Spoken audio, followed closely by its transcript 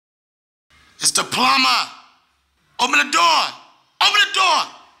It's the plumber. Open the door. Open the door.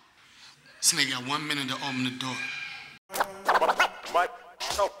 This nigga got 1 minute to open the door.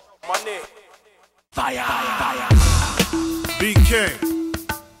 Money. Fire, fire. BK.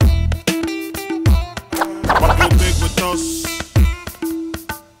 You big with us.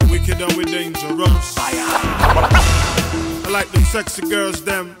 Wicked and we dangerous. Fire. I like them sexy girls,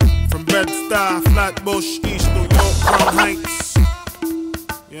 them from Bed-Stuy, Flatbush, East New York, Crown Heights.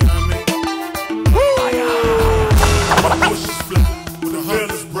 You know what I mean? Woo! The bush is flat, with the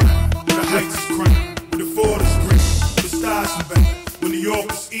hill is bright, with the heights is crown, with the Ford is green, with the stars in back, when New York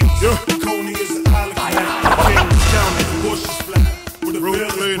is east, the Coney is an island, Kings County, the bush is flat, with the hill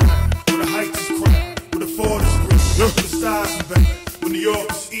is bright, with the heights is crown, with the Ford is green, with the stars in back, when New York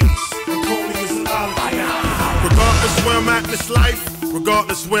is east, the Coney is an island. Regardless where I'm at in this life,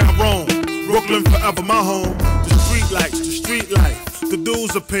 regardless where I roam, Brooklyn forever my home. The street lights, the street life, the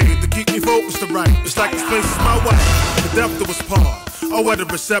dues are paid to keep me focused to right. It's like this place is my wife, the depth of was part. Oh, where the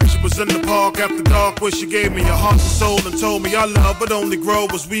reception was in the park after dark, where she gave me her heart and soul and told me our love would only grow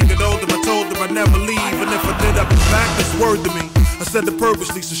as we get older. I told her I'd never leave, and if I did, I'd be back. That's word to me. I said it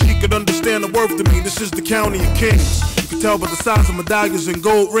purposely so she could understand the worth to me. This is the county of kings. You can tell by the size of medallions and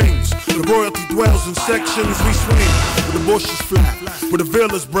gold rings. The royalty dwells in sections we swing. Where the bush is flat, where the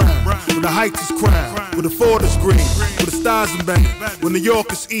veil is brown, where the heights is crowned, where the Ford is green, where the stars embedded, where New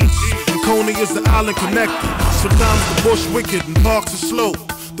York is east, and Coney is the island connected. Sometimes the bush wicked and parks are slow.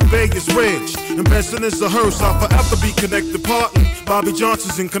 The bay is ridged, and Benson is a hearse. I'll forever be connected partly. Bobby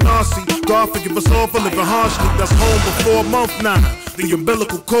Johnson's in Canarsie. God forgive us all for living harshly. That's home before month 9. The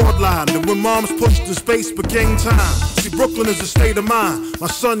umbilical cord line. And when moms pushed in space became time. See, Brooklyn is a state of mind. My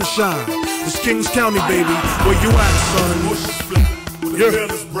sunshine. This Kings County, baby. Where you at, son? The bush is flat. Where the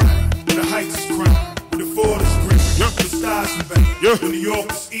hill is bright. Where the heights is crowned. Where the Ford is green. Where the stars in back. Where New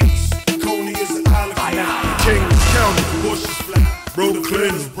York is east. Coney is an island. Kings County. The bush is flat.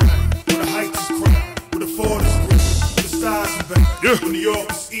 Brooklyn is bright, where the heights is crowned, where the Ford is green, where the stars are back, where New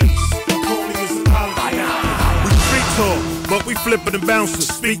York is east, and Coney is an island. We street talk, but we flippin' and bouncin'.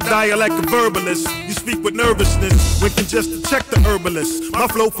 Speak dialect of verbalist. You speak with nervousness, when congested, check the herbalist. My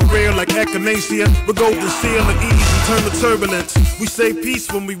flow for real like echinacea, with golden seal and ease and turn to turbulence. We say peace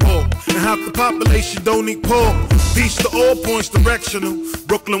when we walk, and half the population don't eat pork. Peace to all points directional.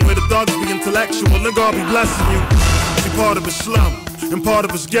 Brooklyn where the dogs be intellectual, and God be blessing you. See, part of it's slum, and part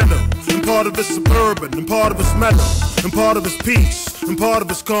of it's ghetto, and part of it's suburban, and part of it's mellow, and part of it's peace, and part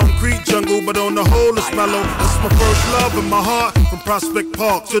of it's concrete jungle, but on the whole it's mellow. That's my first love in my heart, from Prospect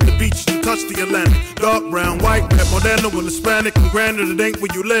Park to the beach to touch the Atlantic. Dark brown, white, red, Modena, and Hispanic, and granted it ain't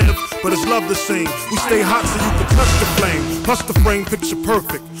where you live, but it's love the same. We stay hot so you can touch the flame, plus the frame picture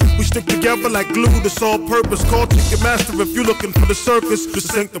perfect. We stick together like glue, this all purpose. Called you can master if you're looking for the circus. This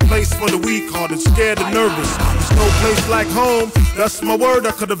ain't the place for the weak-hearted, scared and nervous. There's no place like home, that's my word.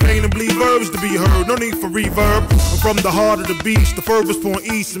 I could have vain and bleed verbs to be heard, no need for reverb. I'm from the heart of the beach, the furthest point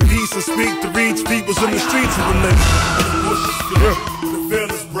east, and peace and speak to reach peoples in the streets who will live. Where the bush is flat, where the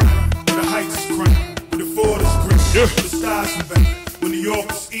veil is brown, where the heights is crowned, where the Ford is green, where the stars in back, where New York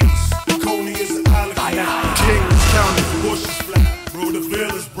is east, and Coney is an island. Kings County, the bush is flat, bro, the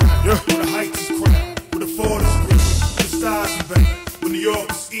veil is brown. Where the heights is crowned, where the Ford is green, where the stars in back, where New York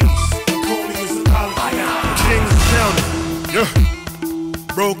is east, and Coney is an island. Kings County,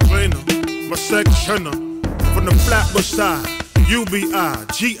 Brooklyn, my section, from the Flatbush side,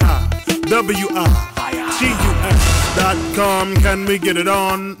 UBI-GI-WI-TUS.com. Can we get it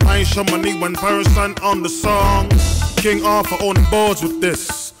on? I ain't show money 1% on the song. King Arthur on the boards with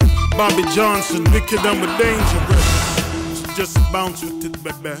this. Bobby Johnson, wicked and we're dangerous. Just bounce with it,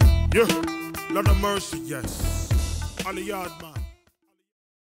 baby. Yeah, Lord of mercy, yes. All the yard man.